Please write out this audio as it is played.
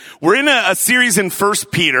We're in a series in 1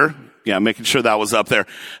 Peter. Yeah, making sure that was up there.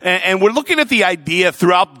 And we're looking at the idea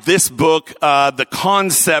throughout this book, the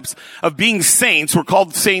concepts of being saints. We're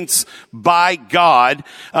called saints by God,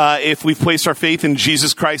 if we've placed our faith in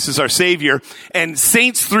Jesus Christ as our Savior, and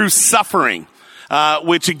saints through suffering.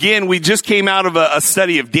 Which again, we just came out of a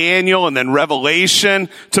study of Daniel and then Revelation,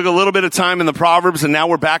 took a little bit of time in the Proverbs, and now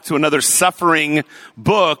we're back to another suffering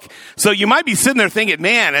book. So you might be sitting there thinking,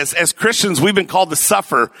 man, as Christians, we've been called to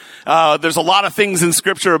suffer. There's a lot of things in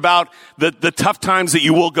Scripture about the tough times that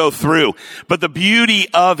you will go through. But the beauty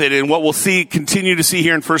of it and what we'll continue to see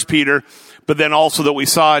here in 1 Peter, but then also that we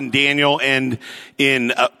saw in Daniel and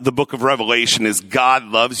in the book of Revelation is God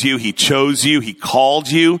loves you. He chose you. He called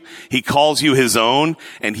you. He calls you his own,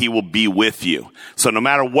 and he will be with you. So no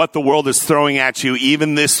matter what the world is throwing at you,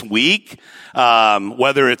 even this week,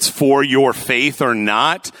 whether it's for your faith or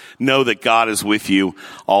not, know that God is with you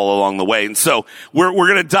all along the way. And so we're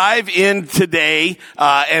going to dive in today,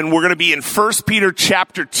 and we're going to be in 1 Peter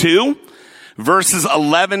chapter 2. Verses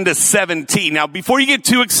 11 to 17. Now, before you get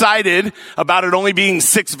too excited about it only being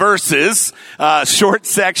 6 verses, short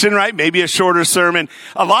section, right? Maybe a shorter sermon.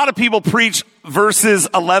 A lot of people preach verses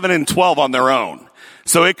 11 and 12 on their own.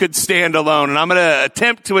 So it could stand alone. And I'm going to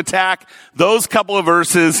attempt to attack those couple of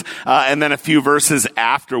verses, and then a few verses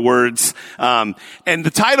afterwards. And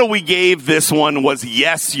the title we gave this one was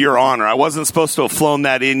Yes, Your Honor. I wasn't supposed to have flown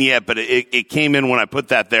that in yet, but it came in when I put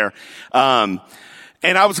that there.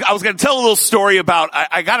 And I was going to tell a little story about,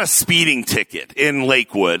 I got a speeding ticket in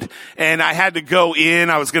Lakewood, and I had to go in.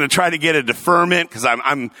 I was going to try to get a deferment because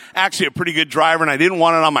I'm actually a pretty good driver and I didn't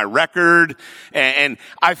want it on my record. And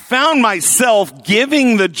I found myself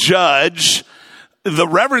giving the judge the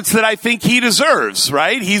reverence that I think he deserves,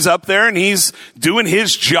 right? He's up there and he's doing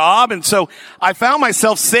his job. And so I found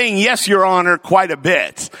myself saying, yes, Your Honor, quite a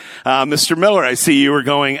bit. Mr. Miller, I see you were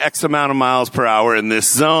going X amount of miles per hour in this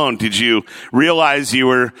zone. Did you realize you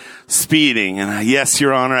were speeding? And yes,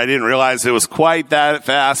 Your Honor, I didn't realize it was quite that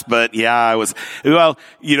fast, but yeah, I was, well,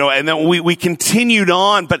 and then we continued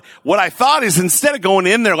on. But what I thought is instead of going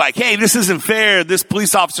in there like, hey, this isn't fair. This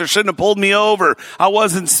police officer shouldn't have pulled me over. I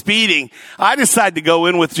wasn't speeding. I decided to go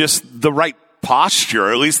in with just the right posture,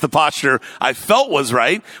 or at least the posture I felt was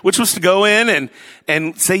right, which was to go in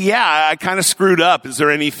and say, yeah, I kind of screwed up. Is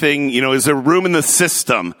there anything, is there room in the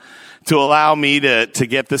system to allow me to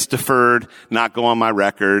get this deferred, not go on my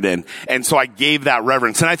record? And so I gave that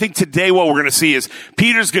reverence. And I think today what we're going to see is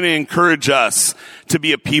Peter's going to encourage us to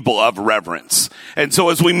be a people of reverence. And so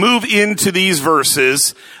as we move into these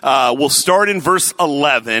verses, we'll start in verse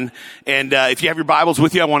 11. And if you have your Bibles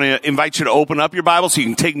with you, I want to invite you to open up your Bible so you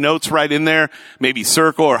can take notes right in there, maybe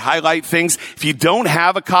circle or highlight things. If you don't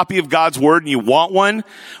have a copy of God's Word and you want one,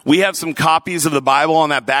 we have some copies of the Bible on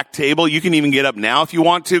that back table. You can even get up now if you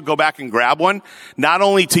want to. Go back and grab one, not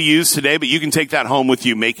only to use today, but you can take that home with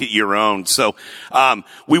you, make it your own. So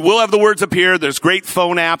we will have the words up here. There's great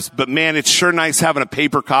phone apps, but man, it's sure nice having a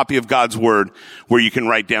paper copy of God's Word where you can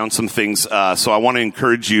write down some things. So I want to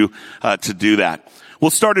encourage you to do that. We'll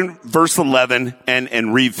start in verse 11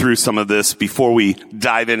 and read through some of this before we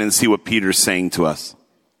dive in and see what Peter's saying to us.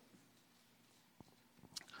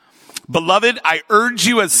 Beloved, I urge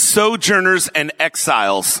you as sojourners and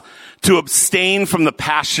exiles to abstain from the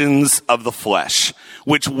passions of the flesh,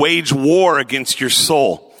 which wage war against your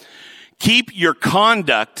soul. Keep your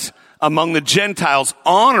conduct among the Gentiles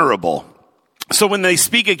honorable, so when they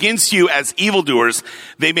speak against you as evildoers,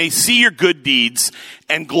 they may see your good deeds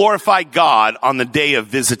and glorify God on the day of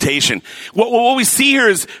visitation. What we see here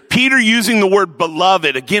is Peter using the word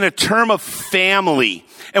beloved, again, a term of family.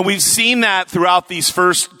 And we've seen that throughout these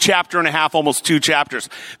first chapter and a half, almost 2 chapters,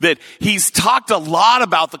 that he's talked a lot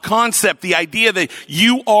about the concept, the idea that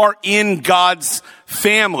you are in God's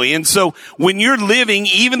family. And so when you're living,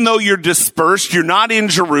 even though you're dispersed, you're not in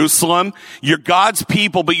Jerusalem, you're God's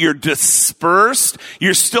people, but you're dispersed,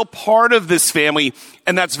 you're still part of this family,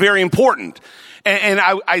 and that's very important. And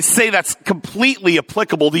I say that's completely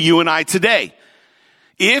applicable to you and I today.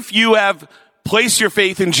 If you have placed your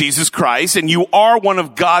faith in Jesus Christ and you are one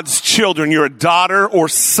of God's children, you're a daughter or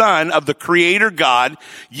son of the Creator God,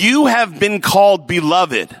 you have been called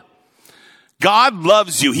beloved. God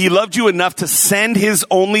loves you. He loved you enough to send his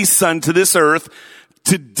only son to this earth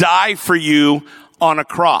to die for you on a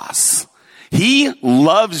cross. He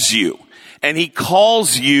loves you and he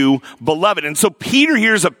calls you beloved. And so Peter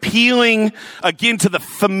here is appealing again to the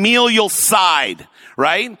familial side,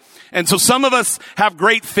 right? And so some of us have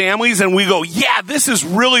great families and we go, yeah, this is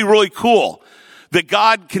really, really cool. that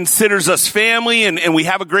God considers us family and we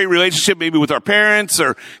have a great relationship maybe with our parents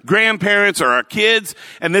or grandparents or our kids.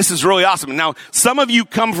 And this is really awesome. Now, some of you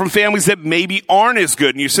come from families that maybe aren't as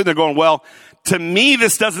good and you're sitting there going, well, to me,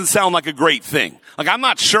 this doesn't sound like a great thing. Like, I'm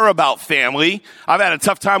not sure about family. I've had a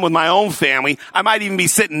tough time with my own family. I might even be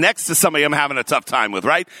sitting next to somebody I'm having a tough time with,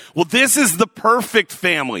 right? Well, this is the perfect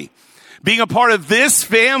family. Being a part of this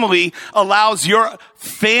family allows your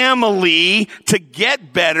family to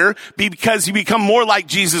get better because you become more like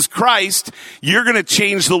Jesus Christ. You're going to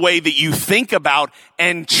change the way that you think about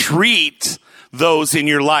and treat those in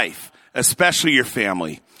your life, especially your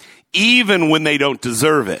family, even when they don't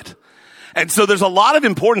deserve it. And so there's a lot of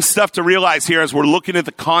important stuff to realize here as we're looking at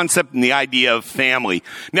the concept and the idea of family.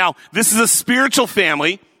 Now, this is a spiritual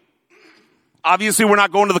family. Obviously, we're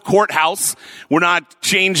not going to the courthouse. We're not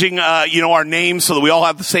changing, our names so that we all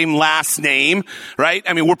have the same last name, right?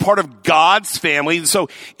 I mean, we're part of God's family. So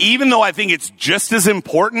even though I think it's just as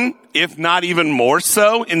important, if not even more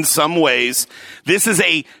so in some ways, this is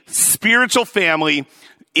a spiritual family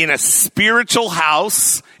in a spiritual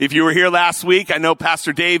house. If you were here last week, I know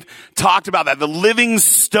Pastor Dave talked about that. The living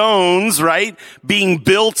stones, right? Being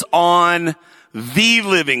built on the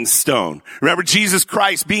living stone. Remember Jesus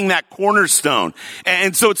Christ being that cornerstone.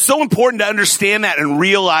 And so it's so important to understand that and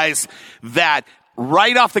realize that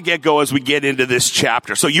right off the get-go as we get into this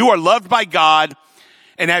chapter. So you are loved by God.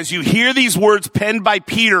 And as you hear these words penned by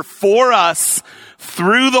Peter for us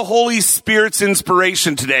through the Holy Spirit's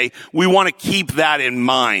inspiration today, we want to keep that in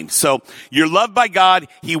mind. So you're loved by God.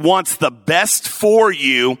 He wants the best for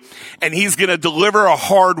you, and he's going to deliver a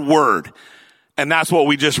hard word. And that's what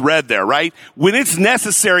we just read there, right? When it's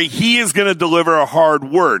necessary, he is going to deliver a hard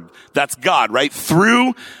word. That's God, right?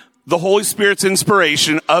 Through the Holy Spirit's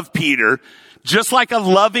inspiration of Peter, just like a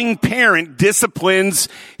loving parent disciplines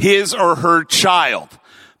his or her child.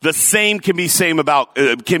 The same can be said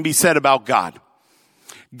about God.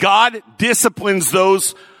 God disciplines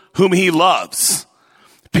those whom he loves.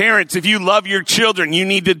 Parents, if you love your children, you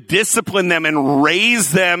need to discipline them and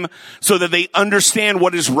raise them so that they understand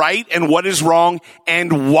what is right and what is wrong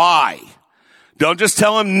and why. Don't just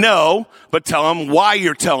tell them no, but tell them why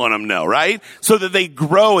you're telling them no, right? So that they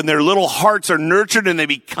grow and their little hearts are nurtured and they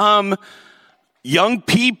become young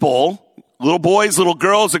people, little boys, little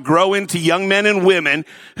girls that grow into young men and women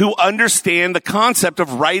who understand the concept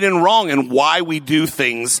of right and wrong and why we do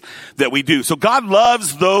things that we do. So God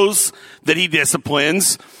loves those that he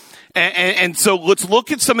disciplines. And so let's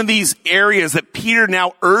look at some of these areas that Peter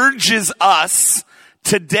now urges us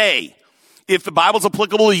today. If the Bible's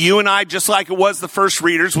applicable to you and I, just like it was the first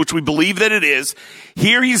readers, which we believe that it is,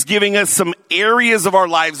 here he's giving us some areas of our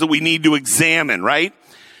lives that we need to examine, right?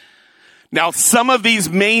 Now, some of these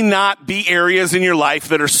may not be areas in your life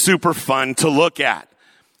that are super fun to look at,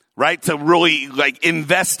 right? To really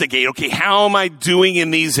investigate. Okay, how am I doing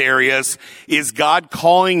in these areas? Is God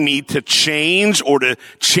calling me to change or to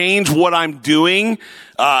change what I'm doing?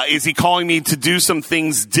 Is he calling me to do some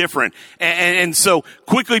things different? And so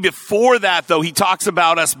quickly before that, though, he talks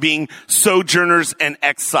about us being sojourners and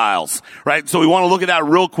exiles, right? So we want to look at that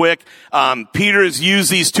real quick. Peter has used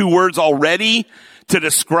these two words already to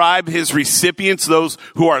describe his recipients, those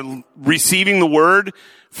who are receiving the word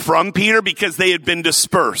from Peter, because they had been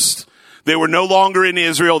dispersed. They were no longer in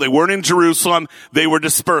Israel. They weren't in Jerusalem. They were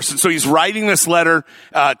dispersed. And so he's writing this letter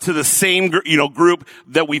to the same group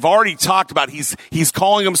that we've already talked about. He's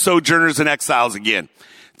calling them sojourners and exiles again.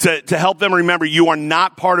 To help them remember, you are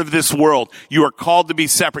not part of this world. You are called to be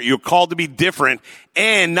separate. You're called to be different.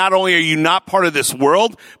 And not only are you not part of this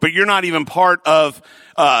world, but you're not even part of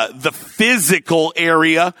the physical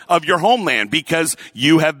area of your homeland because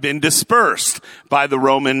you have been dispersed by the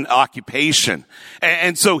Roman occupation.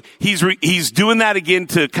 And so he's doing that again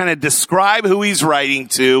to kind of describe who he's writing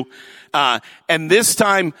to. And this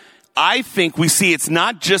time, I think we see it's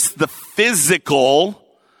not just the physical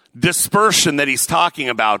dispersion that he's talking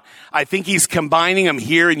about. I think he's combining them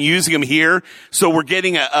here and using them here. So we're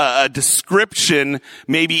getting a description,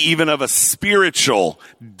 maybe even of a spiritual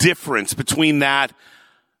difference between that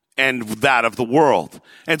and that of the world.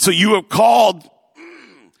 And so you are called,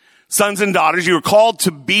 sons and daughters, you are called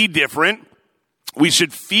to be different. We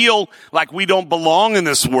should feel like we don't belong in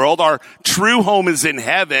this world. Our true home is in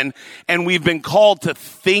heaven, and we've been called to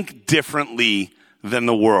think differently than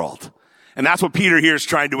the world. And that's what Peter here is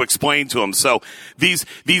trying to explain to him. So these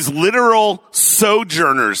literal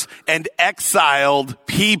sojourners and exiled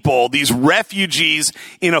people, these refugees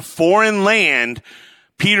in a foreign land,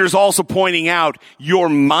 Peter's also pointing out your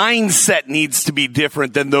mindset needs to be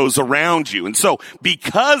different than those around you. And so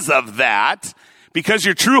because of that, because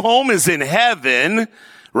your true home is in heaven,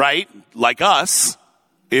 right? Like us,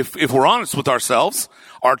 if we're honest with ourselves,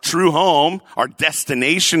 our true home, our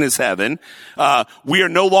destination is heaven. We are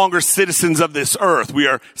no longer citizens of this earth. We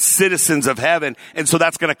are citizens of heaven. And so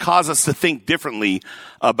that's going to cause us to think differently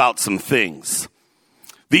about some things.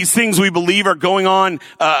 These things we believe are going on,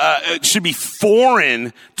 should be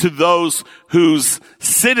foreign to those whose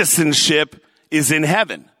citizenship is in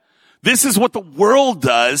heaven. This is what the world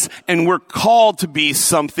does, and we're called to be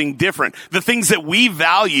something different. The things that we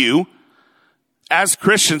value as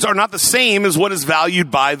Christians are not the same as what is valued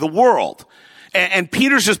by the world. And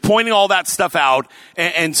Peter's just pointing all that stuff out,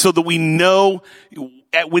 and so that we know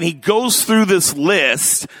when he goes through this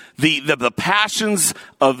list, the passions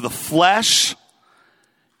of the flesh,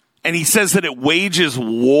 and he says that it wages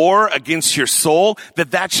war against your soul,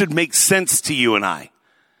 that should make sense to you and I.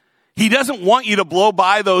 He doesn't want you to blow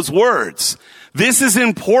by those words. This is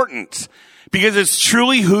important because it's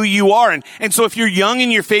truly who you are. And so if you're young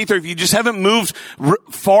in your faith, or if you just haven't moved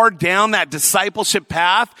far down that discipleship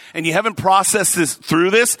path and you haven't processed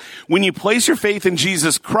through this, when you place your faith in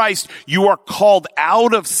Jesus Christ, you are called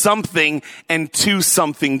out of something and to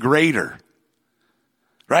something greater.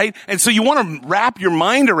 Right? And so you want to wrap your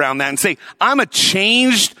mind around that and say, I'm a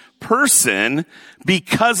changed person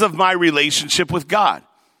because of my relationship with God.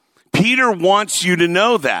 Peter wants you to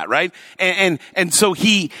know that, right? And so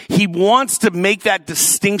he wants to make that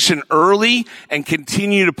distinction early and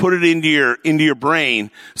continue to put it into your brain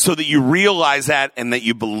so that you realize that and that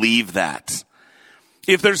you believe that.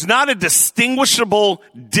 If there's not a distinguishable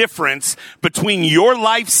difference between your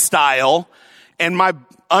lifestyle and my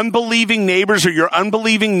unbelieving neighbors, or your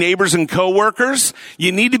unbelieving neighbors and coworkers,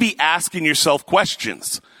 you need to be asking yourself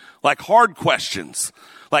questions, like hard questions.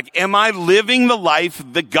 Like, am I living the life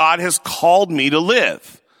that God has called me to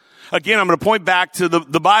live? Again, I'm going to point back to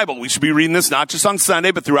the Bible. We should be reading this not just on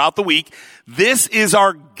Sunday, but throughout the week. This is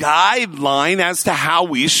our guideline as to how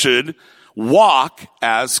we should walk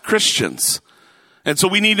as Christians. And so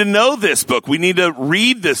we need to know this book. We need to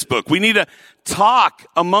read this book. We need to talk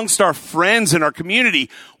amongst our friends in our community.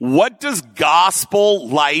 What does gospel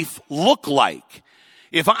life look like?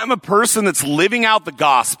 If I'm a person that's living out the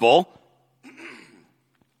gospel,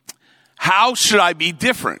 how should I be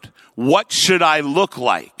different? What should I look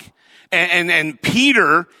like? And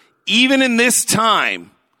Peter, even in this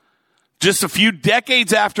time, just a few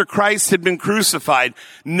decades after Christ had been crucified,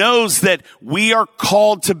 knows that we are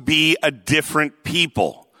called to be a different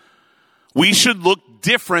people. We should look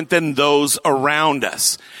different than those around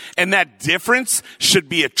us. And that difference should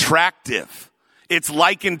be attractive. It's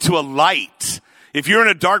likened to a light. If you're in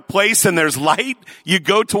a dark place and there's light, you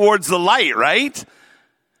go towards the light, right?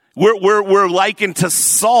 We're likened to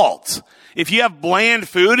salt. If you have bland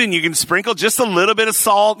food and you can sprinkle just a little bit of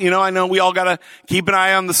salt, I know we all gotta keep an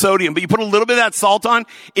eye on the sodium, but you put a little bit of that salt on,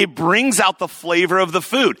 it brings out the flavor of the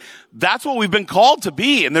food. That's what we've been called to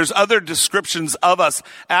be. And there's other descriptions of us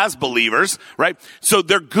as believers, right? So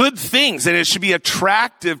they're good things and it should be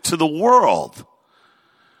attractive to the world.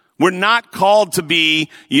 We're not called to be,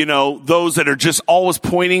 those that are just always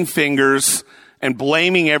pointing fingers and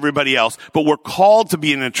blaming everybody else, but we're called to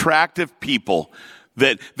be an attractive people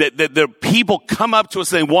that the people come up to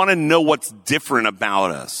us and they want to know what's different about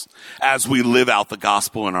us as we live out the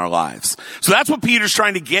gospel in our lives. So that's what Peter's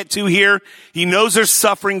trying to get to here. He knows there's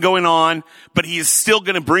suffering going on, but he is still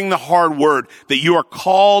going to bring the hard word that you are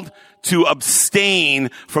called to abstain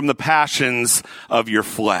from the passions of your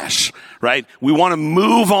flesh, right? We want to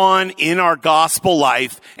move on in our gospel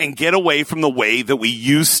life and get away from the way that we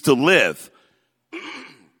used to live.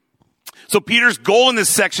 So Peter's goal in this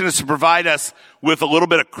section is to provide us with a little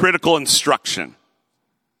bit of critical instruction.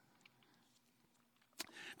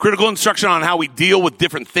 Critical instruction on how we deal with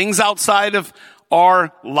different things outside of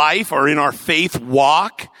our life or in our faith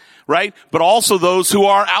walk, right? But also those who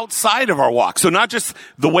are outside of our walk. So not just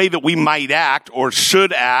the way that we might act or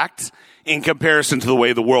should act in comparison to the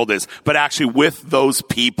way the world is, but actually with those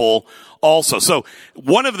people also. So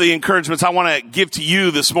one of the encouragements I want to give to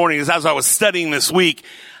you this morning is, as I was studying this week,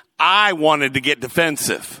 I wanted to get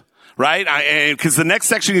defensive, right? Because the next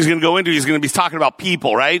section he's going to go into, he's going to be talking about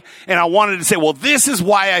people, right? And I wanted to say, well, this is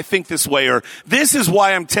why I think this way, or this is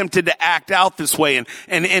why I'm tempted to act out this way. And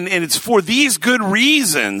it's for these good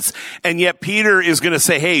reasons. And yet Peter is going to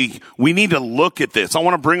say, hey, we need to look at this. I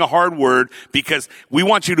want to bring a hard word because we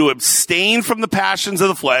want you to abstain from the passions of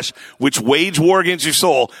the flesh, which wage war against your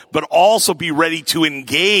soul, but also be ready to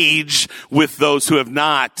engage with those who have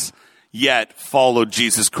not yet followed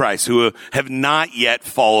Jesus Christ, who have not yet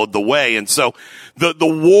followed the way. And so the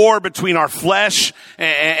war between our flesh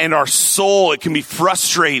and our soul, it can be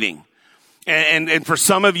frustrating. And for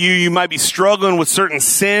some of you, you might be struggling with certain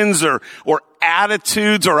sins or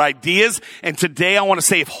attitudes or ideas. And today I want to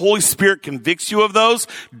say, if Holy Spirit convicts you of those,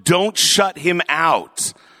 don't shut him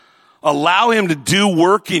out. Allow him to do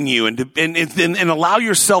work in you and allow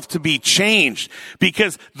yourself to be changed,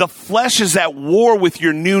 because the flesh is at war with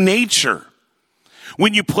your new nature.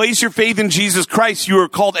 When you place your faith in Jesus Christ, you are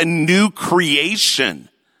called a new creation,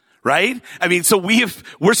 right? I mean, so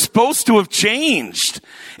we're supposed to have changed.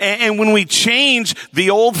 And when we change, the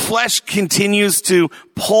old flesh continues to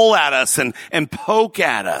pull at us and poke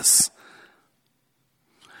at us.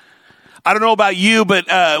 I don't know about you, but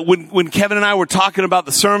when Kevin and I were talking about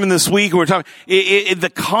the sermon this week,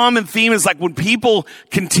 the common theme is like when people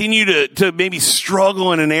continue to maybe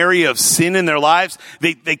struggle in an area of sin in their lives,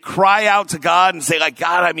 they cry out to God and say, like,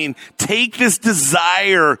 God, I mean, take this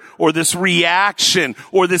desire or this reaction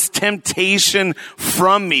or this temptation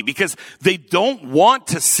from me, because they don't want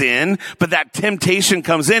to sin, but that temptation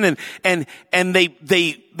comes in and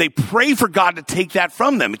they pray for God to take that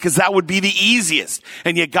from them, because that would be the easiest.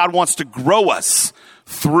 And yet God wants to grow us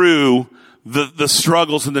through the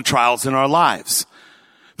struggles and the trials in our lives.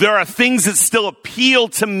 There are things that still appeal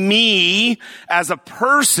to me as a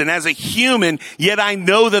person, as a human, yet I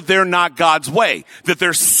know that they're not God's way, that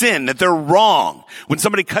they're sin, that they're wrong. When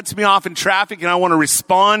somebody cuts me off in traffic and I want to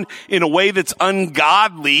respond in a way that's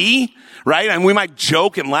ungodly, right? And we might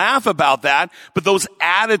joke and laugh about that, but those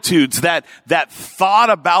attitudes, that thought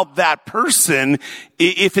about that person,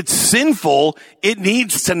 if it's sinful, it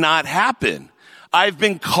needs to not happen. I've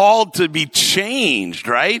been called to be changed,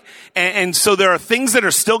 right? And so there are things that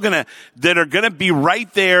are gonna be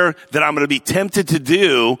right there that I'm gonna be tempted to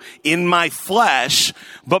do in my flesh,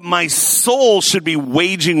 but my soul should be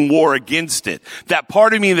waging war against it. That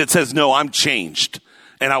part of me that says, no, I'm changed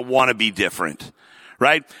and I want to be different.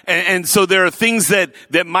 Right? And so there are things that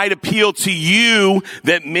might appeal to you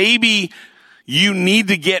that maybe you need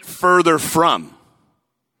to get further from.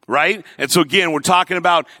 Right? And so again, we're talking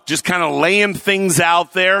about just kind of laying things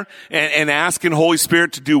out there and asking Holy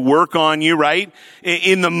Spirit to do work on you, right?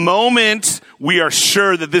 In the moment, we are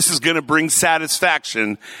sure that this is going to bring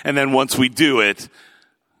satisfaction. And then once we do it,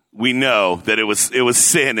 we know that it was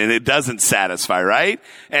sin and it doesn't satisfy, right?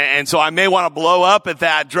 And so I may want to blow up at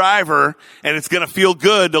that driver and it's going to feel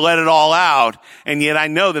good to let it all out. And yet I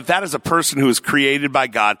know that is a person who is created by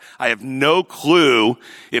God. I have no clue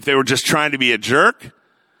if they were just trying to be a jerk,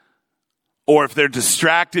 or if they're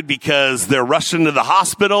distracted because they're rushing to the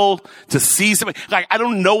hospital to see somebody. Like, I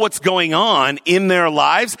don't know what's going on in their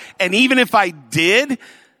lives. And even if I did,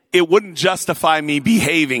 it wouldn't justify me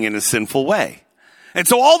behaving in a sinful way. And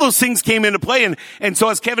so all those things came into play. And so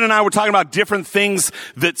as Kevin and I were talking about different things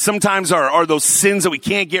that sometimes are those sins that we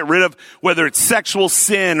can't get rid of, whether it's sexual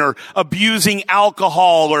sin or abusing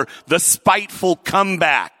alcohol or the spiteful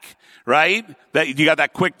comeback, right? That you got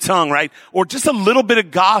that quick tongue, right? Or just a little bit of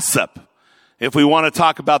gossip. If we want to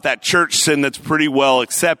talk about that church sin that's pretty well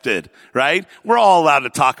accepted, right? We're all allowed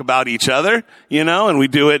to talk about each other, and we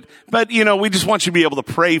do it. But, we just want you to be able to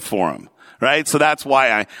pray for them, right? So that's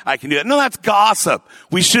why I can do it. No, that's gossip.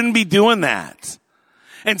 We shouldn't be doing that.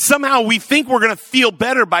 And somehow we think we're going to feel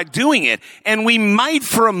better by doing it. And we might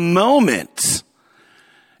for a moment.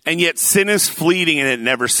 And yet sin is fleeting and it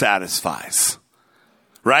never satisfies.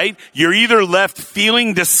 Right? You're either left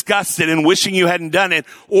feeling disgusted and wishing you hadn't done it,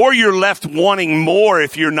 or you're left wanting more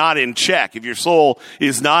if you're not in check, if your soul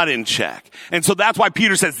is not in check. And so that's why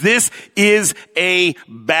Peter says this is a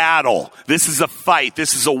battle. This is a fight.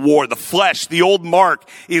 This is a war. The flesh, the old Mark,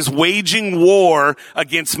 is waging war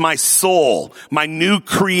against my soul, my new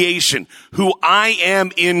creation, who I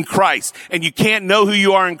am in Christ. And you can't know who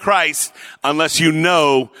you are in Christ unless you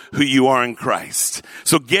know who you are in Christ.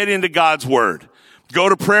 So get into God's word. Go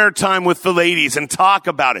to prayer time with the ladies and talk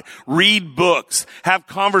about it. Read books. Have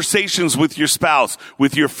conversations with your spouse,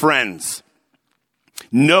 with your friends.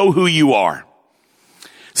 Know who you are.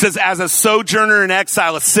 It says, as a sojourner in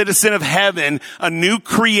exile, a citizen of heaven, a new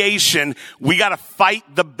creation, we got to fight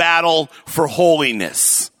the battle for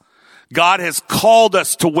holiness. God has called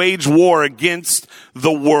us to wage war against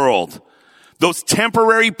the world. Those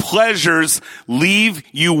temporary pleasures leave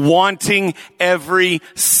you wanting every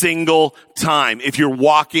single time if you're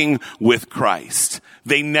walking with Christ.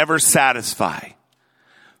 They never satisfy.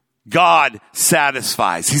 God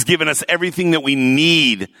satisfies. He's given us everything that we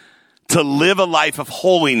need to live a life of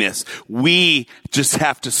holiness. We just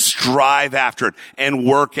have to strive after it and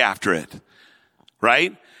work after it.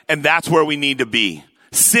 Right? And that's where we need to be.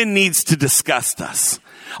 Sin needs to disgust us.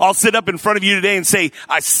 I'll sit up in front of you today and say,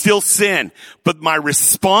 I still sin, but my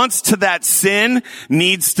response to that sin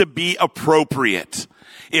needs to be appropriate.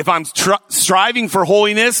 If I'm striving for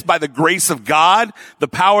holiness by the grace of God, the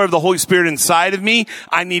power of the Holy Spirit inside of me,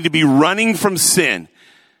 I need to be running from sin.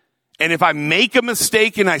 And if I make a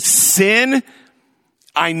mistake and I sin,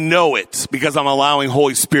 I know it because I'm allowing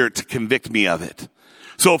Holy Spirit to convict me of it.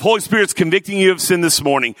 So if Holy Spirit's convicting you of sin this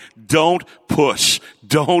morning, don't push.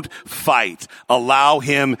 Don't fight. Allow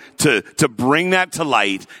him to bring that to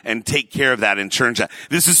light and take care of that and church that.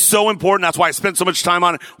 This is so important. That's why I spent so much time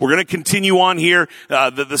on it. We're going to continue on here.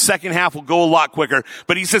 The second half will go a lot quicker.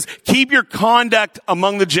 But he says, keep your conduct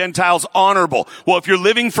among the Gentiles honorable. Well, if you're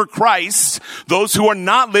living for Christ, those who are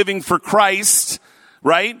not living for Christ,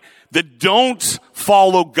 right? That don't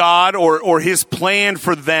follow God or his plan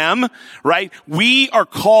for them, right? We are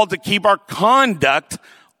called to keep our conduct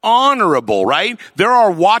honorable, right? There are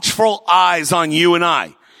watchful eyes on you and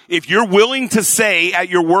I. If you're willing to say at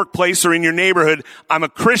your workplace or in your neighborhood, I'm a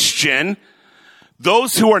Christian,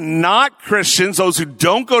 those who are not Christians, those who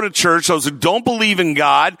don't go to church, those who don't believe in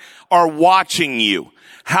God are watching you.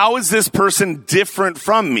 How is this person different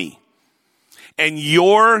from me? And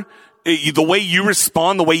the way you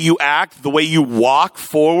respond, the way you act, the way you walk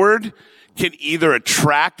forward can either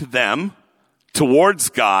attract them towards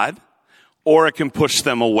God or it can push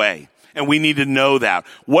them away. And we need to know that.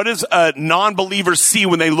 What does a non-believer see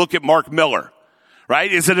when they look at Mark Miller?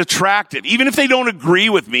 Right? Is it attractive? Even if they don't agree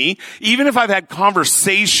with me, even if I've had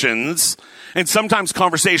conversations, and sometimes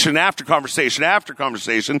conversation after conversation after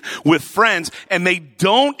conversation with friends, and they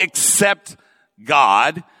don't accept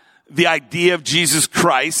God, the idea of Jesus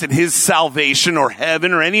Christ and his salvation or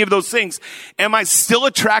heaven or any of those things, am I still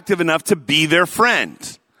attractive enough to be their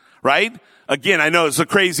friend? Right? Again, I know it's a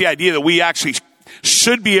crazy idea that we actually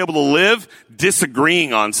should be able to live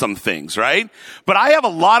disagreeing on some things, right? But I have a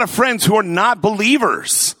lot of friends who are not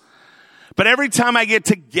believers. But every time I get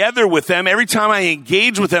together with them, every time I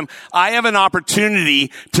engage with them, I have an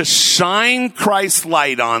opportunity to shine Christ's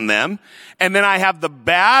light on them. And then I have the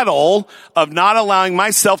battle of not allowing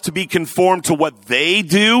myself to be conformed to what they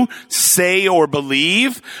do, say, or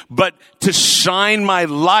believe, but to shine my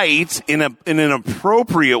light in an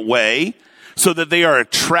appropriate way so that they are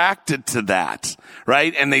attracted to that,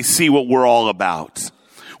 right? And they see what we're all about.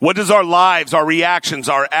 What does our lives, our reactions,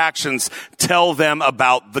 our actions tell them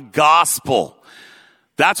about the gospel?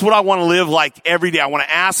 That's what I want to live like every day. I want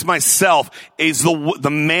to ask myself, is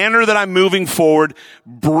the manner that I'm moving forward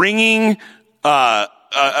bringing,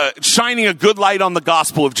 shining a good light on the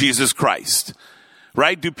gospel of Jesus Christ?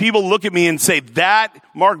 Right? Do people look at me and say, that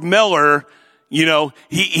Mark Miller,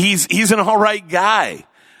 he's an all right guy?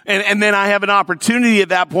 And then I have an opportunity at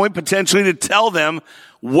that point potentially to tell them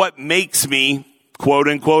what makes me quote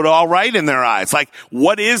unquote all right in their eyes. Like,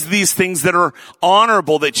 what is these things that are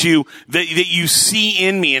honorable that you see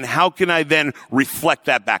in me, and how can I then reflect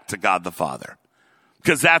that back to God the Father?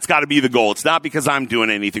 Because that's got to be the goal. It's not because I'm doing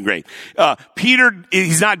anything great. Peter,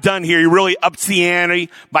 he's not done here. He really ups the ante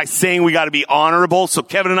by saying we got to be honorable. So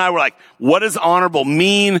Kevin and I were like, what does honorable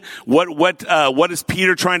mean? What is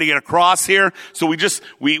Peter trying to get across here? So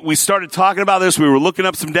we started talking about this. We were looking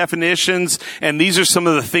up some definitions, and these are some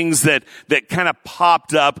of the things that kind of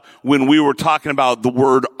popped up when we were talking about the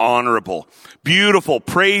word honorable. Beautiful,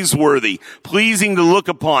 praiseworthy, pleasing to look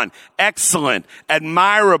upon, excellent,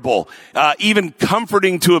 admirable, even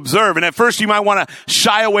comforting to observe. And at first you might want to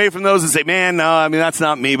shy away from those and say, man, no, that's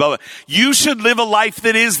not me. But you should live a life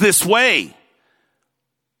that is this way.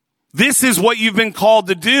 This is what you've been called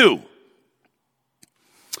to do.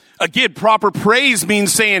 Again, proper praise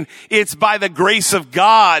means saying it's by the grace of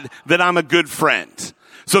God that I'm a good friend.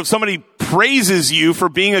 So if somebody praises you for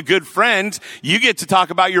being a good friend, you get to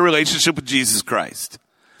talk about your relationship with Jesus Christ.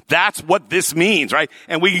 That's what this means, right?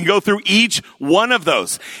 And we can go through each one of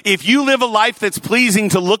those. If you live a life that's pleasing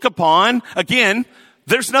to look upon, again,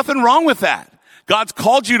 there's nothing wrong with that. God's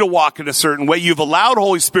called you to walk in a certain way. You've allowed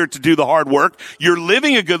Holy Spirit to do the hard work. You're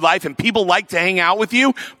living a good life and people like to hang out with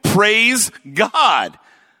you. Praise God,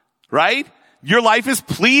 right? Your life is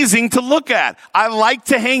pleasing to look at. I like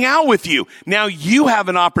to hang out with you. Now you have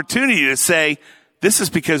an opportunity to say, this is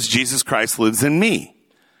because Jesus Christ lives in me.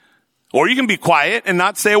 Or you can be quiet and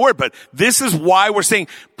not say a word, but this is why we're saying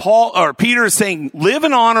Peter is saying, live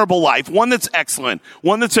an honorable life, one that's excellent,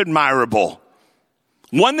 one that's admirable,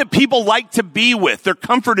 one that people like to be with. They're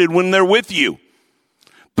comforted when they're with you,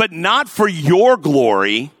 but not for your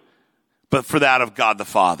glory, but for that of God the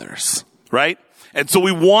Father's, right? And so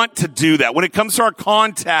we want to do that. When it comes to our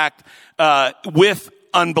contact with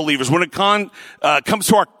unbelievers, when it comes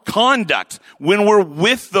to our conduct, when we're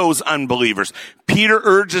with those unbelievers, Peter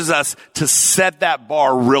urges us to set that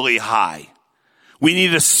bar really high. We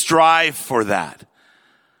need to strive for that.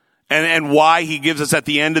 And why he gives us at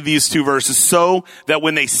the end of these two verses, so that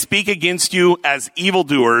when they speak against you as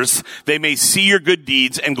evildoers, they may see your good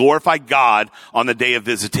deeds and glorify God on the day of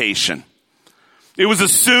visitation. It was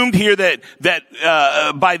assumed here that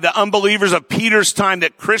by the unbelievers of Peter's time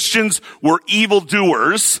that Christians were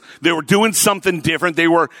evildoers. They were doing something different. They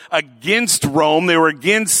were against Rome. They were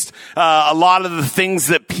against a lot of the things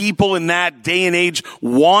that people in that day and age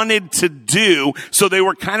wanted to do. So they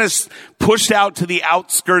were kind of pushed out to the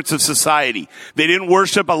outskirts of society. They didn't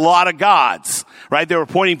worship a lot of gods, right? They were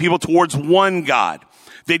pointing people towards one God.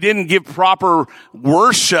 They didn't give proper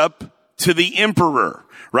worship to the emperor.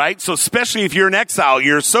 Right? So especially if you're an exile,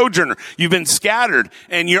 you're a sojourner, you've been scattered,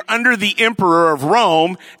 and you're under the emperor of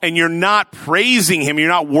Rome, and you're not praising him, you're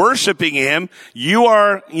not worshiping him, you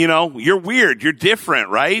are, you're weird, you're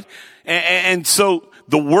different, right? And so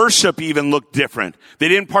the worship even looked different. They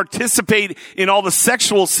didn't participate in all the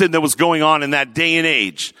sexual sin that was going on in that day and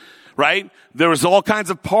age, right? There was all kinds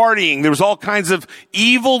of partying. There was all kinds of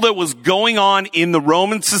evil that was going on in the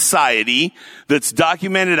Roman society that's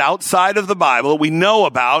documented outside of the Bible that we know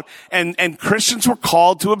about. And Christians were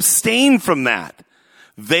called to abstain from that.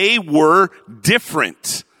 They were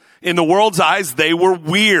different. In the world's eyes, they were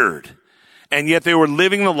weird. And yet they were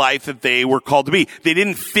living the life that they were called to be. They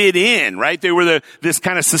didn't fit in, right? They were this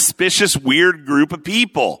kind of suspicious, weird group of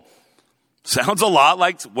people. Sounds a lot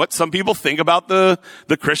like what some people think about the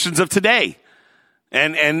Christians of today.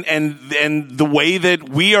 And the way that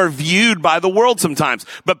we are viewed by the world sometimes.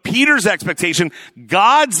 But Peter's expectation,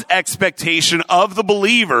 God's expectation of the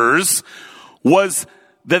believers was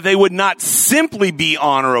that they would not simply be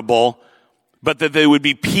honorable, but that they would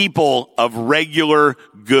be people of regular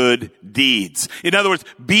good deeds. In other words,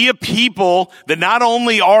 be a people that not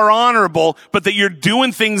only are honorable, but that you're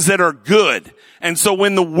doing things that are good. And so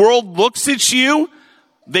when the world looks at you,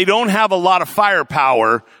 they don't have a lot of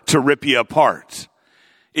firepower to rip you apart.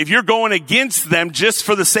 If you're going against them just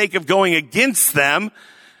for the sake of going against them,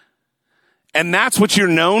 and that's what you're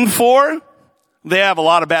known for, they have a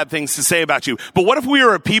lot of bad things to say about you. But what if we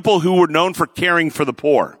were a people who were known for caring for the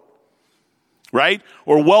poor, right?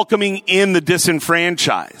 Or welcoming in the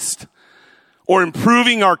disenfranchised, or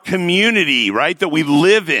improving our community, right, that we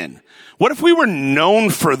live in? What if we were known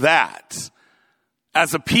for that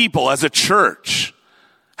as a people, as a church?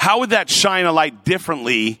 How would that shine a light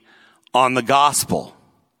differently on the gospel?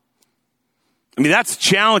 I mean, that's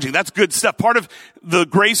challenging. That's good stuff. Part of the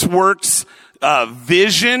Grace Works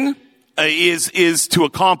vision is to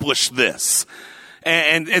accomplish this.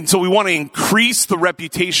 And so we want to increase the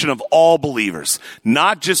reputation of all believers,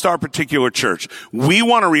 not just our particular church. We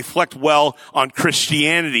want to reflect well on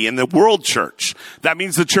Christianity and the world church. That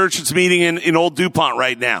means the church that's meeting in Old DuPont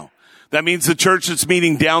right now. That means the church that's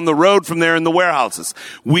meeting down the road from there in the warehouses.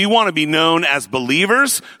 We want to be known as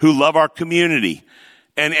believers who love our community.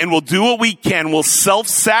 And we'll do what we can. We'll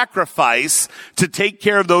self-sacrifice to take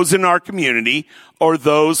care of those in our community or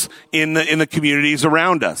those in the communities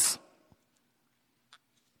around us.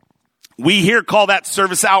 We here call that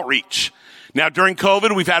service outreach. Now, during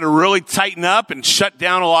COVID, we've had to really tighten up and shut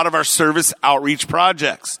down a lot of our service outreach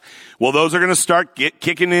projects. Well, those are going to start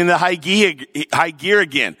kicking into high gear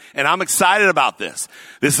again. And I'm excited about this.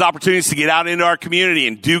 This is opportunities to get out into our community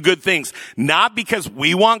and do good things. Not because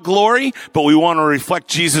we want glory, but we want to reflect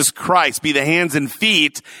Jesus Christ, be the hands and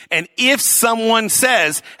feet. And if someone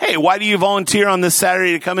says, hey, why do you volunteer on this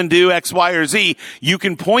Saturday to come and do X, Y, or Z? You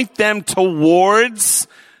can point them towards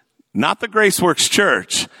not the Graceworks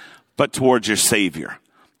Church, but towards your Savior.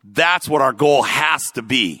 That's what our goal has to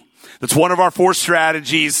be. That's one of our 4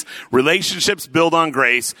 strategies. Relationships build on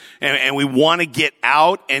grace. And we want to get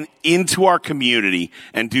out and into our community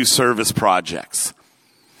and do service projects.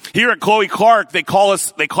 Here at Chloe Clark, they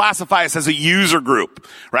classify us as a user group,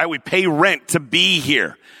 right? We pay rent to be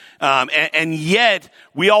here. And yet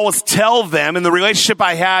we always tell them, in the relationship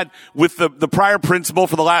I had with the prior principal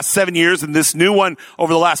for the last 7 years and this new one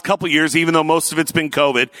over the last couple of years, even though most of it's been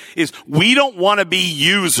COVID, is we don't want to be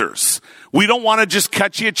users. We don't want to just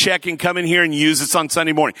cut you a check and come in here and use this on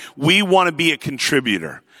Sunday morning. We want to be a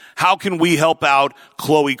contributor. How can we help out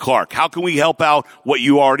Chloe Clark? How can we help out what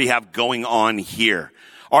you already have going on here?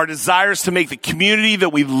 Our desire is to make the community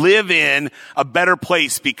that we live in a better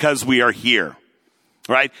place because we are here.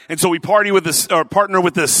 Right? And so we partner with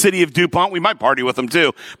the city of DuPont. We might party with them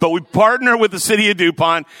too, but we partner with the city of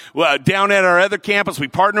DuPont. Down at our other campus, we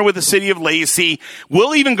partner with the city of Lacey.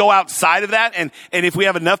 We'll even go outside of that. And if we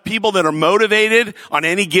have enough people that are motivated on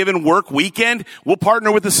any given work weekend, we'll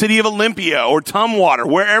partner with the city of Olympia or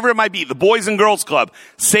Tumwater, wherever it might be. The Boys and Girls Club,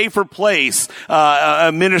 Safer Place,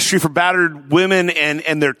 a ministry for battered women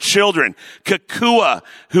and their children. Kakua,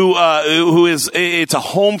 who is, it's a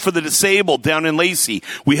home for the disabled down in Lacey.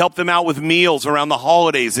 We help them out with meals around the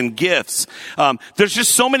holidays and gifts. There's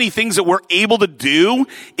just so many things that we're able to do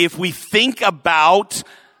if we think about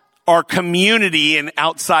our community and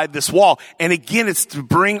outside this wall. And again, it's to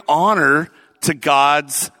bring honor to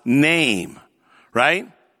God's name, right?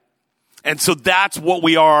 And so that's what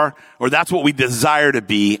we are, or that's what we desire to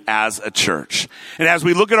be as a church. And as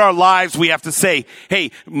we look at our lives, we have to say,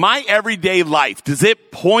 hey, my everyday life, does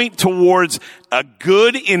it point towards a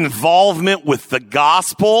good involvement with the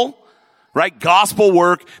gospel, right? Gospel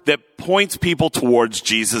work that points people towards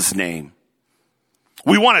Jesus' name.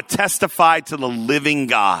 We want to testify to the living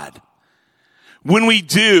God. When we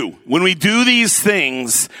do these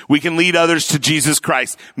things, we can lead others to Jesus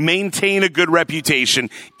Christ, maintain a good reputation,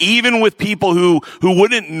 even with people who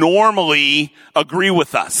wouldn't normally agree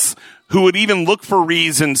with us, who would even look for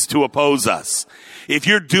reasons to oppose us. If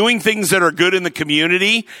you're doing things that are good in the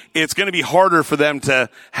community, it's going to be harder for them to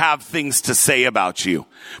have things to say about you.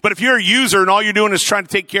 But if you're a user and all you're doing is trying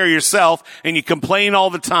to take care of yourself and you complain all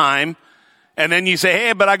the time, and then you say,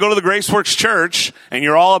 hey, but I go to the Graceworks Church, and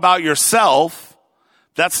you're all about yourself,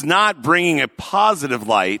 that's not bringing a positive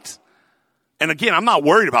light. And again, I'm not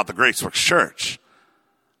worried about the Graceworks Church.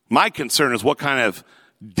 My concern is what kind of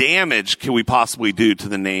damage can we possibly do to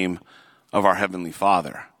the name of our Heavenly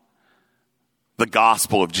Father? The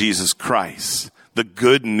gospel of Jesus Christ, the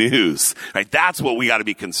good news, right? That's what we got to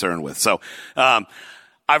be concerned with. So,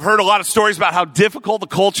 I've heard a lot of stories about how difficult the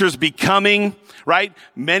culture is becoming, right?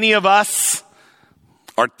 Many of us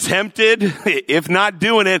are tempted, if not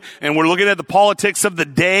doing it, and we're looking at the politics of the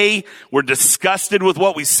day. We're disgusted with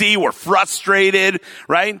what we see. We're frustrated,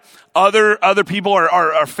 right? Other people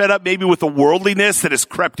are fed up maybe with the worldliness that has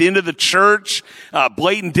crept into the church,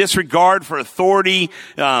 blatant disregard for authority,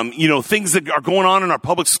 things that are going on in our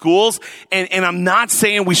public schools. And I'm not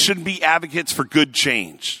saying we shouldn't be advocates for good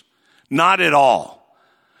change. Not at all.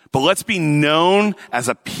 But let's be known as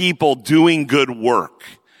a people doing good work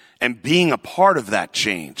and being a part of that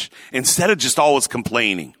change instead of just always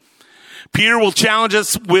complaining. Peter will challenge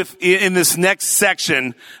us in this next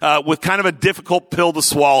section, with kind of a difficult pill to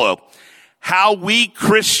swallow. How we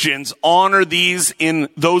Christians honor those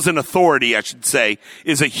in authority, I should say,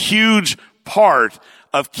 is a huge part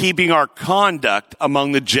of keeping our conduct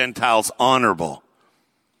among the Gentiles honorable.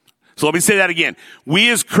 So let me say that again. We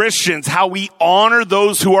as Christians, how we honor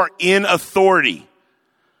those who are in authority.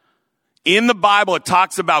 In the Bible, it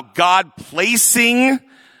talks about God placing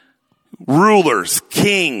rulers,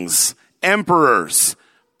 kings, emperors,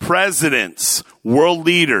 presidents, world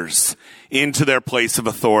leaders into their place of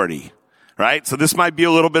authority, right? So this might be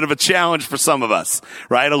a little bit of a challenge for some of us,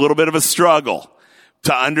 right? A little bit of a struggle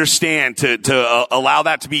to understand, to allow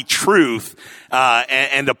that to be truth,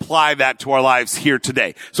 and apply that to our lives here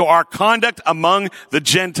today. So our conduct among the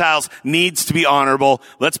Gentiles needs to be honorable.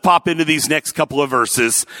 Let's pop into these next couple of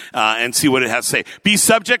verses, and see what it has to say. Be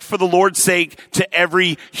subject for the Lord's sake to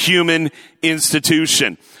every human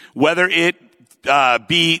institution, whether it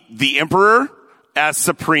be the emperor as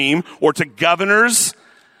supreme or to governors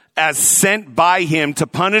as sent by him to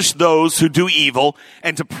punish those who do evil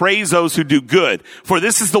and to praise those who do good. For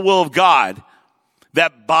this is the will of God,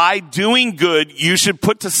 that by doing good you should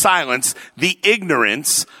put to silence the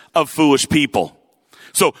ignorance of foolish people.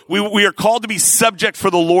 So we are called to be subject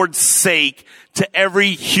for the Lord's sake to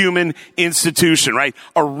every human institution, right?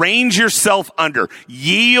 Arrange yourself under,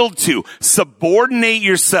 yield to, subordinate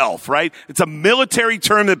yourself, right? It's a military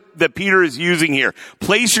term that Peter is using here.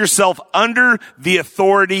 Place yourself under the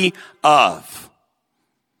authority of.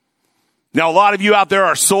 Now, a lot of you out there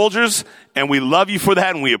are soldiers, and we love you for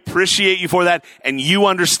that, and we appreciate you for that, and you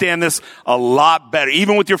understand this a lot better.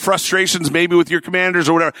 Even with your frustrations, maybe with your commanders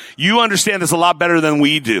or whatever, you understand this a lot better than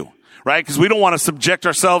we do, right? Because we don't want to subject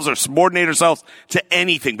ourselves or subordinate ourselves to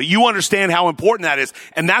anything. But you understand how important that is,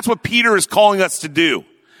 and that's what Peter is calling us to do.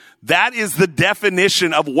 That is the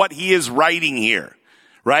definition of what he is writing here,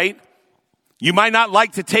 right? You might not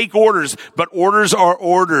like to take orders, but orders are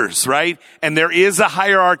orders, right? And there is a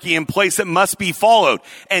hierarchy in place that must be followed.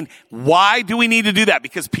 And why do we need to do that?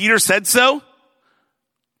 Because Peter said so?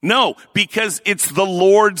 No, because it's the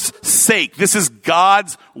Lord's sake. This is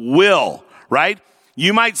God's will, right?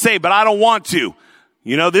 You might say, but I don't want to.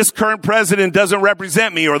 This current president doesn't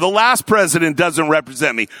represent me, or the last president doesn't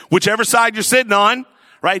represent me. Whichever side you're sitting on,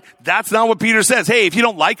 right? That's not what Peter says. Hey, if you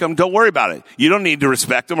don't like them, don't worry about it. You don't need to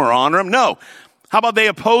respect them or honor them. No. How about they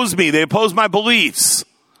oppose me? They oppose my beliefs,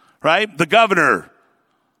 right? The governor,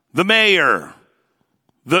 the mayor,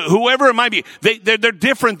 whoever it might be. They're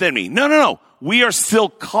different than me. No. We are still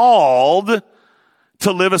called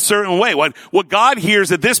to live a certain way. What God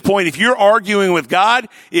hears at this point, if you're arguing with God,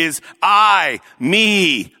 is I,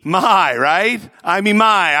 me, my, right? I mean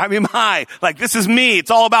my. Like, this is me.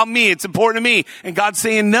 It's all about me. It's important to me. And God's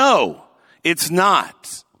saying, no, it's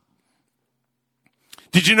not.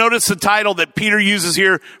 Did you notice the title that Peter uses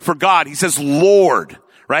here for God? He says Lord,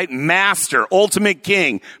 right? Master, ultimate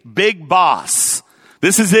king, big boss.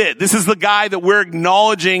 This is it. This is the guy that we're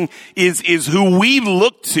acknowledging is who we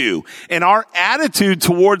look to. And our attitude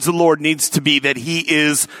towards the Lord needs to be that he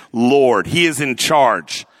is Lord. He is in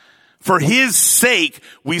charge. For his sake,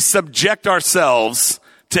 we subject ourselves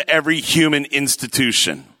to every human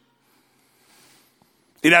institution.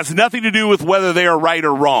 It has nothing to do with whether they are right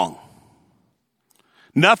or wrong.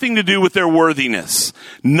 Nothing to do with their worthiness.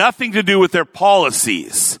 Nothing to do with their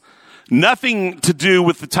policies. Nothing to do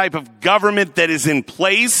with the type of government that is in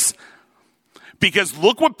place. Because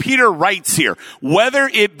look what Peter writes here. Whether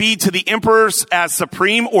it be to the emperors as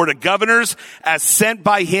supreme or to governors as sent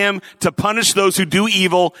by him to punish those who do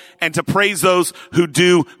evil and to praise those who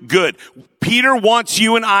do good. Peter wants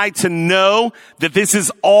you and I to know that this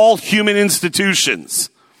is all human institutions.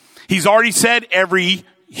 He's already said every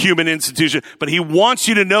human institution, but he wants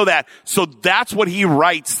you to know that. So that's what he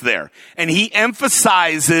writes there. And he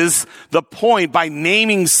emphasizes the point by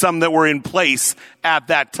naming some that were in place at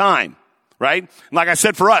that time, right? Like I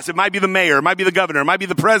said, for us, it might be the mayor, it might be the governor, it might be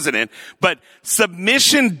the president, but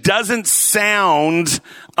submission doesn't sound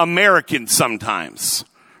American sometimes,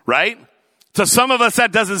 right? To some of us,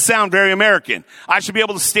 that doesn't sound very American. I should be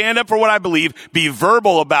able to stand up for what I believe, be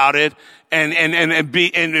verbal about it,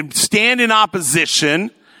 and stand in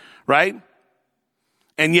opposition, right?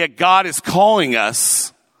 And yet God is calling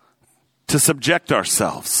us to subject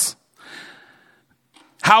ourselves.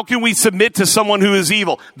 How can we submit to someone who is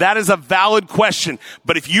evil? That is a valid question.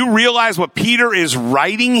 But if you realize what Peter is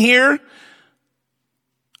writing here,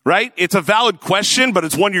 right? It's a valid question, but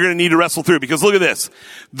it's one you're going to need to wrestle through. Because look at this.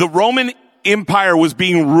 The Roman Empire was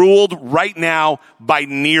being ruled right now by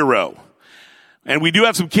Nero. And we do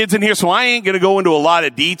have some kids in here, so I ain't going to go into a lot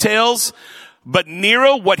of details. But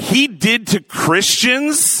Nero, what he did to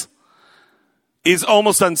Christians is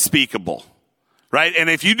almost unspeakable, right?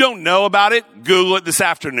 And if you don't know about it, Google it this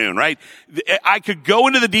afternoon, right? I could go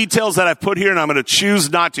into the details that I've put here, and I'm going to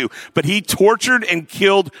choose not to. But he tortured and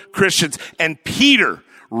killed Christians. And Peter,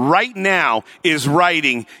 right now, is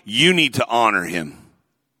writing, you need to honor him.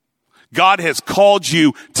 God has called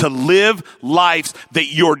you to live lives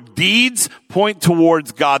that your deeds point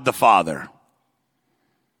towards God the Father.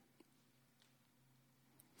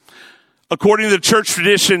 According to the church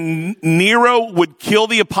tradition, Nero would kill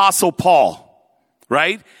the apostle Paul,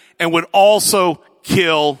 right? And would also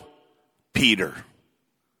kill Peter.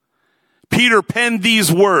 Peter penned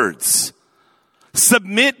these words,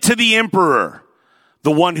 submit to the emperor,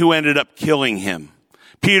 the one who ended up killing him.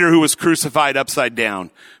 Peter, who was crucified upside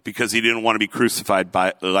down because he didn't want to be crucified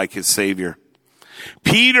like his Savior.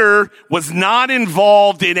 Peter was not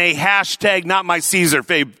involved in a hashtag not my Caesar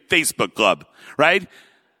Facebook club, right?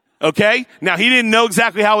 Okay? Now, he didn't know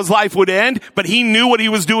exactly how his life would end, but he knew what he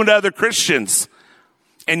was doing to other Christians.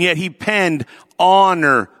 And yet he penned,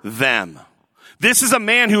 honor them. This is a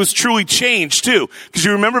man who was truly changed too. Because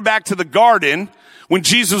you remember back to the garden, when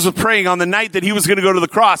Jesus was praying on the night that he was going to go to the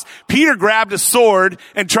cross, Peter grabbed a sword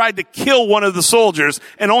and tried to kill one of the soldiers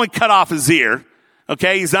and only cut off his ear.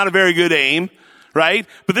 Okay? He's not a very good aim, right?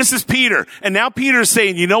 But this is Peter. And now Peter's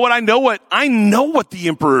saying, you know what? I know what the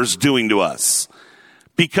emperor's doing to us.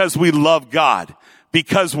 Because we love God.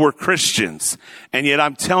 Because we're Christians. And yet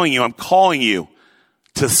I'm telling you, I'm calling you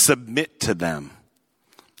to submit to them.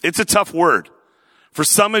 It's a tough word. For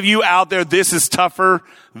some of you out there, this is tougher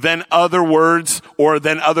than other words or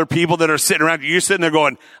than other people that are sitting around you. You're sitting there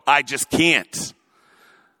going, I just can't.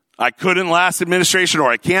 I couldn't last administration, or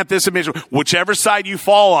I can't this administration. Whichever side you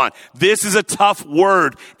fall on, this is a tough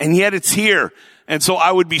word, and yet it's here. And so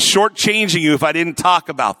I would be shortchanging you if I didn't talk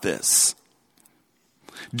about this.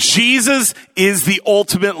 Jesus is the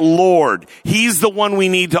ultimate Lord. He's the one we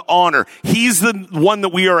need to honor. He's the one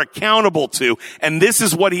that we are accountable to. And this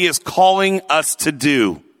is what he is calling us to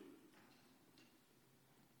do.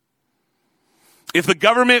 If the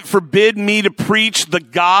government forbid me to preach the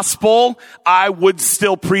gospel, I would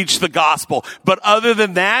still preach the gospel. But other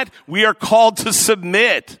than that, we are called to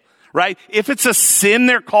submit, right? If it's a sin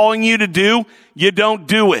they're calling you to do, you don't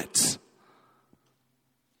do it.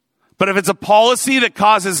 But if it's a policy that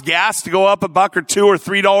causes gas to go up $1 or $2 or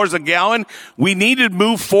 $3 a gallon, we need to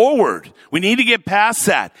move forward. We need to get past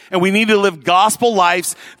that. And we need to live gospel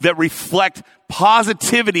lives that reflect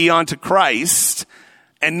positivity onto Christ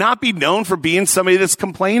and not be known for being somebody that's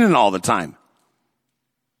complaining all the time.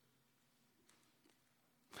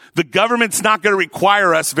 The government's not going to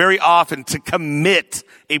require us very often to commit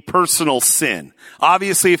a personal sin.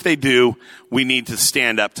 Obviously, if they do, we need to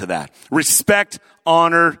stand up to that. Respect,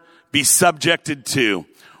 honor, be subjected to.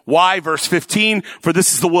 Why? Verse 15, for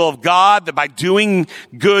this is the will of God, that by doing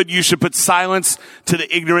good you should put silence to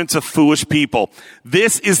the ignorance of foolish people.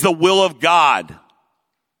 This is the will of God.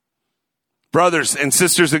 Brothers and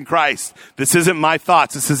sisters in Christ, this isn't my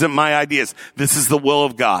thoughts. This isn't my ideas. This is the will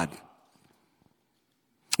of God.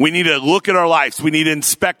 We need to look at our lives. We need to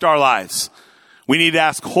inspect our lives. We need to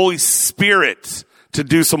ask Holy Spirit to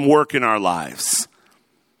do some work in our lives.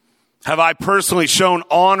 Have I personally shown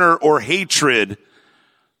honor or hatred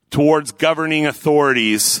towards governing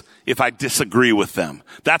authorities if I disagree with them?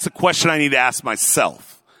 That's a question I need to ask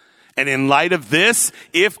myself. And in light of this,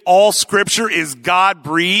 if all scripture is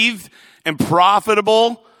God-breathed and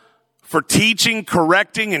profitable for teaching,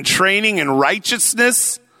 correcting, and training in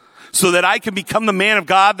righteousness so that I can become the man of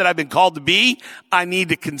God that I've been called to be, I need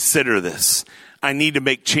to consider this. I need to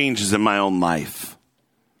make changes in my own life.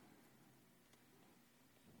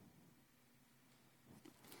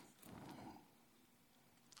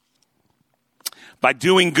 By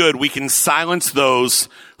doing good, we can silence those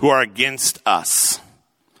who are against us,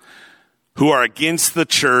 who are against the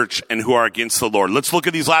church and who are against the Lord. Let's look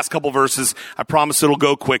at these last couple verses. I promise it'll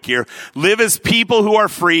go quick here. Live as people who are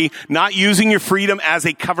free, not using your freedom as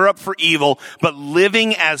a cover-up for evil, but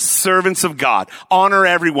living as servants of God. Honor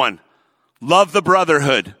everyone. Love the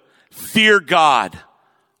brotherhood. Fear God.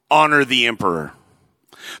 Honor the emperor.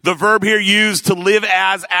 The verb here used to live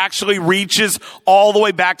as actually reaches all the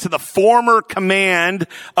way back to the former command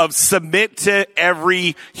of submit to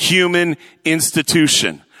every human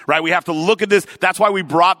institution. Right? We have to look at this. That's why we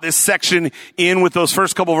brought this section in with those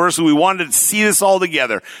first couple verses. We wanted to see this all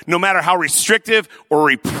together. No matter how restrictive or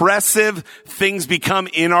repressive things become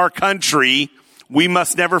in our country, we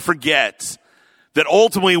must never forget that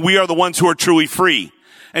ultimately we are the ones who are truly free.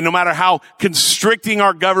 And no matter how constricting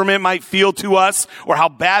our government might feel to us or how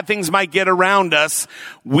bad things might get around us,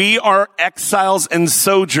 we are exiles and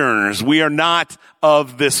sojourners. We are not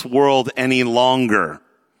of this world any longer.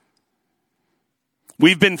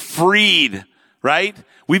 We've been freed, right?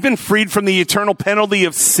 We've been freed from the eternal penalty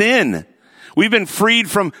of sin. We've been freed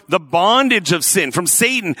from the bondage of sin, from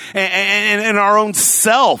Satan and our own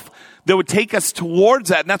self that would take us towards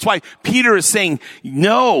that. And that's why Peter is saying,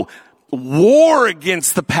 no, war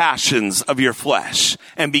against the passions of your flesh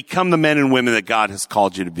and become the men and women that God has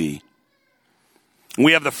called you to be.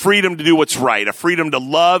 We have the freedom to do what's right, a freedom to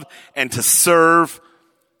love and to serve.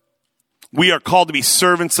 We are called to be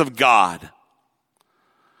servants of God.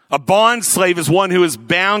 A bond slave is one who is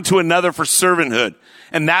bound to another for servanthood.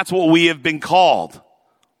 And that's what we have been called.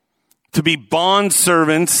 To be bond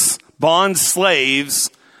servants, bond slaves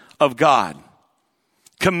of God.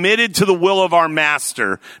 Committed to the will of our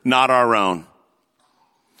master, not our own.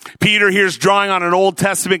 Peter here is drawing on an Old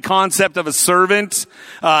Testament concept of a servant.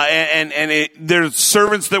 There's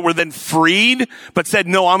servants that were then freed, but said,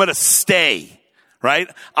 no, I'm going to stay. Right?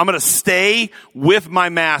 I'm going to stay with my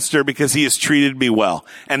master because he has treated me well.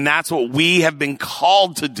 And that's what we have been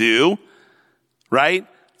called to do. Right?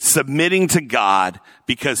 Submitting to God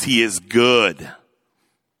because he is good.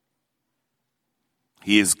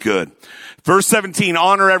 He is good. Verse 17,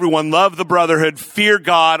 honor everyone, love the brotherhood, fear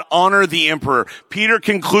God, honor the emperor. Peter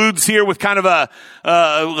concludes here with kind of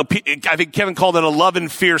I think Kevin called it a love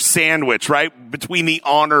and fear sandwich, right? Between the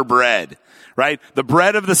honor bread, right? The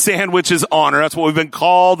bread of the sandwich is honor. That's what we've been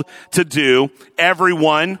called to do.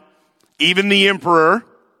 Everyone, even the emperor,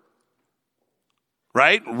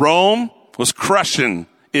 right? Rome was crushing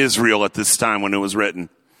Israel at this time when it was written.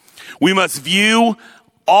 We must view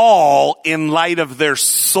all in light of their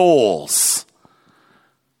souls.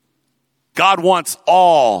 God wants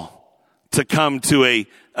all to come to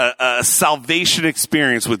a salvation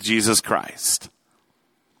experience with Jesus Christ.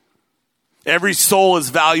 Every soul is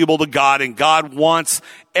valuable to God, and God wants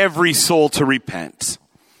every soul to repent.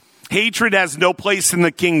 Hatred has no place in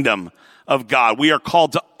the kingdom of God. We are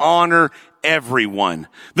called to honor everyone.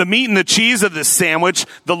 The meat and the cheese of this sandwich,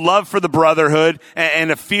 the love for the brotherhood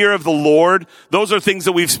and a fear of the Lord, those are things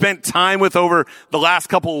that we've spent time with over the last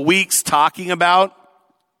couple of weeks talking about.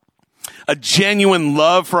 A genuine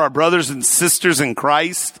love for our brothers and sisters in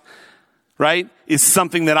Christ, right, is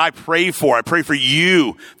something that I pray for. I pray for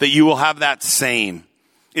you that you will have that same.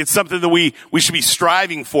 It's something that we should be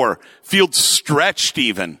striving for, feel stretched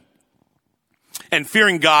even. And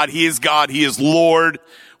fearing God, He is Lord.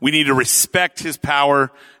 We need to respect His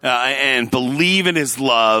power and believe in His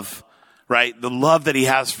love, right? The love that He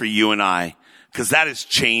has for you and I, because that is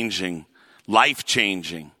changing,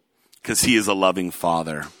 life-changing, because He is a loving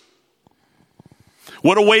Father.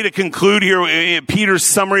 What a way to conclude here in Peter's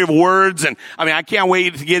summary of words. And I can't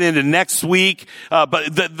wait to get into next week.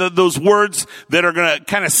 But those words that are going to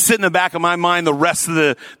kind of sit in the back of my mind the rest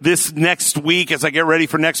of this next week as I get ready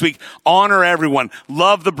for next week. Honor everyone.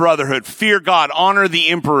 Love the brotherhood. Fear God. Honor the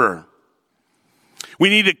emperor. We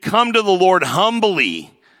need to come to the Lord humbly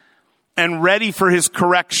and ready for His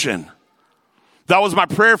correction. That was my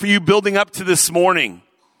prayer for you building up to this morning.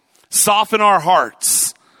 Soften our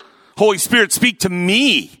hearts. Holy Spirit, speak to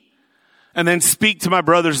me and then speak to my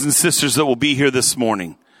brothers and sisters that will be here this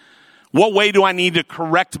morning. What way do I need to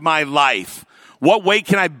correct my life? What way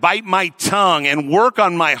can I bite my tongue and work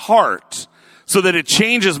on my heart so that it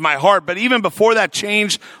changes my heart? But even before that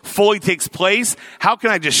change fully takes place, how can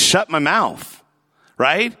I just shut my mouth,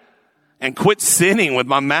 right? And quit sinning with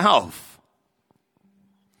my mouth.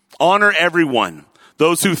 Honor everyone.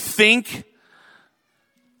 Those who think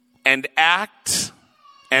and act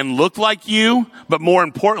and look like you, but more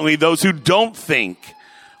importantly, those who don't think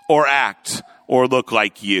or act or look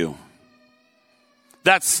like you.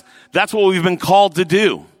 That's what we've been called to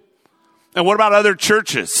do. And what about other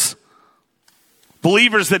churches?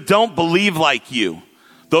 Believers that don't believe like you.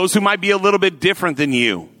 Those who might be a little bit different than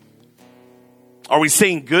you. Are we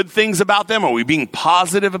saying good things about them? Are we being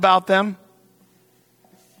positive about them?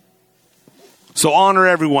 So honor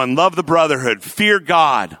everyone. Love the brotherhood. Fear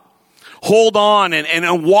God. Hold on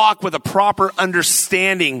and walk with a proper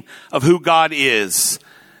understanding of who God is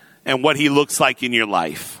and what He looks like in your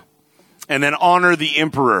life. And then honor the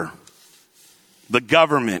emperor, the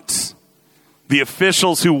government, the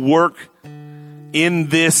officials who work in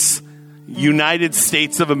this United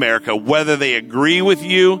States of America, whether they agree with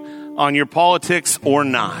you on your politics or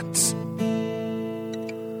not.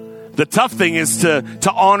 The tough thing is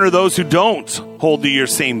to honor those who don't hold to your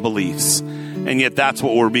same beliefs. And yet that's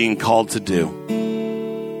what we're being called to do.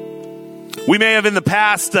 We may have in the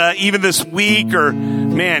past, even this week or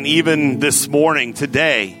even this morning,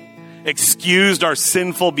 today, excused our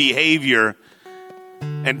sinful behavior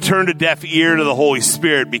and turned a deaf ear to the Holy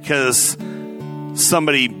Spirit because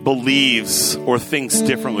somebody believes or thinks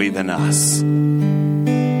differently than us.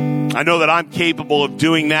 I know that I'm capable of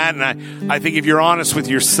doing that, and I think if you're honest with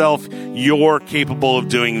yourself, you're capable of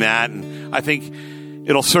doing that. And I think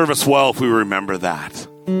it'll serve us well if we remember that.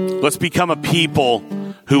 Let's become a people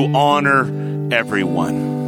who honor everyone.